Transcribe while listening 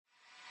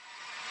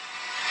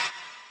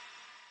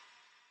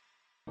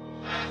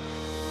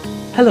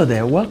Hello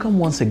there, welcome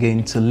once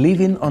again to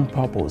Living on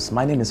Purpose.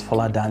 My name is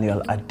Fola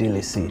Daniel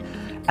Adelisi,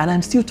 and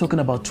I'm still talking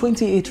about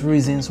 28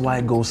 reasons why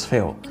goals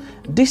fail.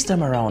 This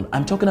time around,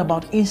 I'm talking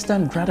about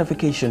instant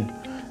gratification.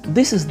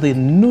 This is the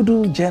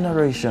noodle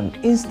generation,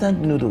 instant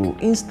noodle,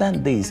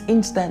 instant this,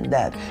 instant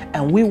that,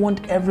 and we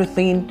want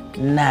everything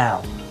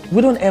now.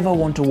 We don't ever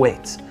want to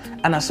wait.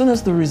 And as soon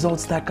as the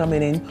results start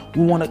coming in,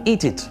 we want to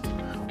eat it.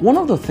 One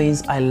of the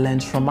things I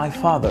learned from my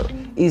father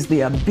is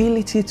the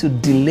ability to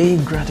delay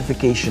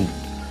gratification.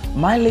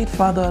 My late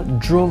father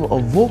drove a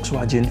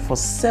Volkswagen for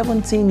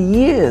 17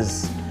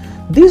 years.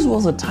 This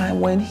was a time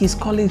when his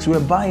colleagues were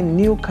buying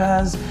new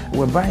cars,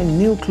 were buying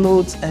new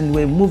clothes, and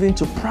were moving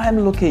to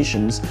prime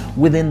locations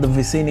within the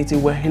vicinity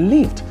where he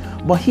lived.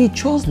 But he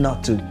chose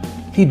not to.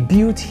 He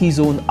built his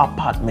own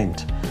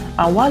apartment.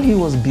 And while he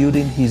was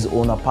building his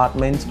own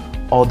apartment,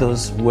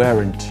 others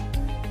weren't.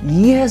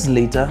 Years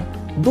later,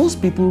 those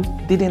people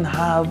didn't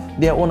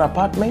have their own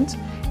apartment,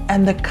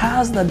 and the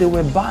cars that they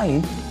were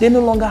buying, they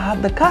no longer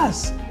had the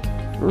cars.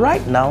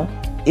 Right now,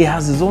 he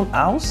has his own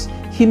house.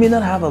 He may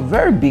not have a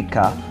very big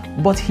car,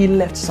 but he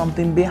left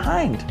something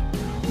behind.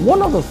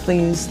 One of the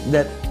things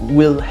that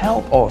will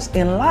help us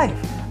in life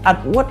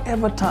at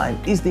whatever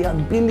time is the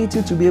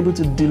ability to be able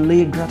to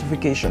delay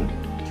gratification.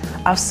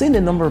 I've seen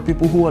a number of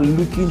people who are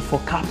looking for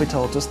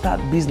capital to start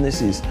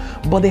businesses,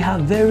 but they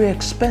have very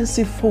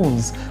expensive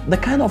phones, the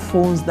kind of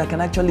phones that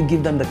can actually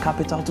give them the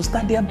capital to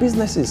start their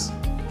businesses.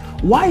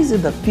 Why is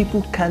it that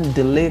people can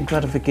delay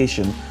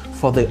gratification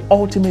for the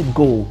ultimate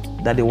goal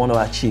that they want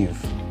to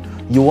achieve?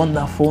 You want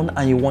that phone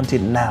and you want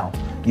it now.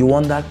 You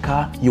want that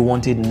car, you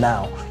want it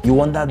now. You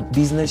want that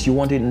business, you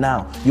want it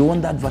now. You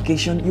want that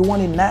vacation, you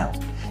want it now.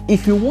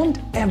 If you want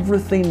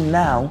everything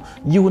now,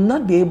 you will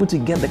not be able to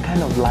get the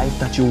kind of life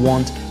that you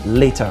want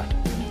later.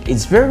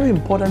 It's very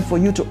important for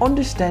you to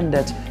understand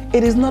that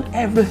it is not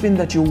everything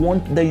that you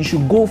want that you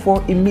should go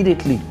for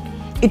immediately.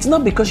 It's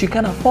not because you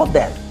can't afford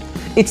them.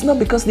 It's not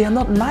because they are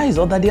not nice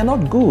or that they are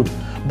not good,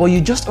 but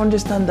you just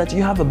understand that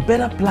you have a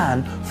better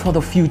plan for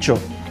the future.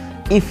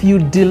 If you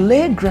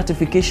delay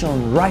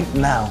gratification right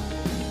now,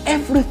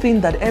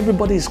 everything that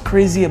everybody is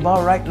crazy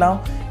about right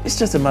now, it's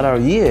just a matter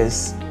of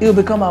years. It'll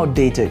become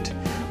outdated.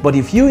 But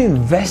if you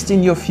invest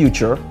in your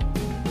future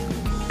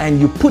and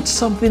you put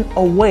something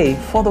away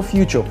for the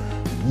future,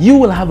 you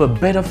will have a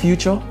better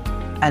future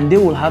and they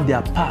will have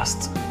their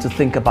past to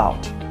think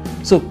about.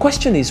 So the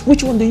question is,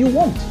 which one do you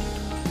want?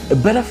 A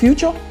better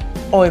future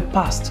or a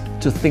past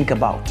to think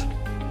about?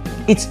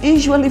 It's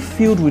usually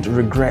filled with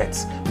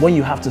regrets when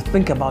you have to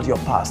think about your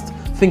past.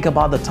 Think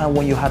about the time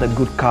when you had a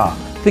good car.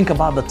 Think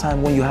about the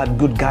time when you had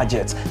good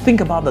gadgets.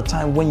 Think about the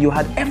time when you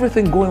had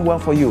everything going well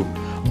for you.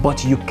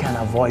 But you can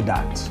avoid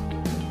that.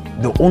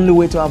 The only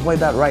way to avoid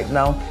that right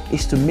now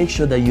is to make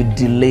sure that you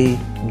delay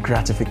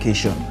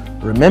gratification.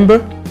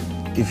 Remember,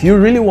 if you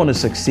really want to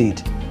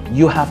succeed,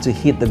 you have to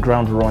hit the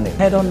ground running.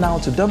 Head on now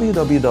to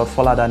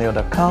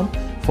www.foladaniel.com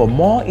for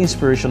more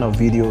inspirational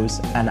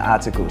videos and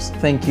articles.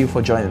 Thank you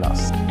for joining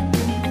us.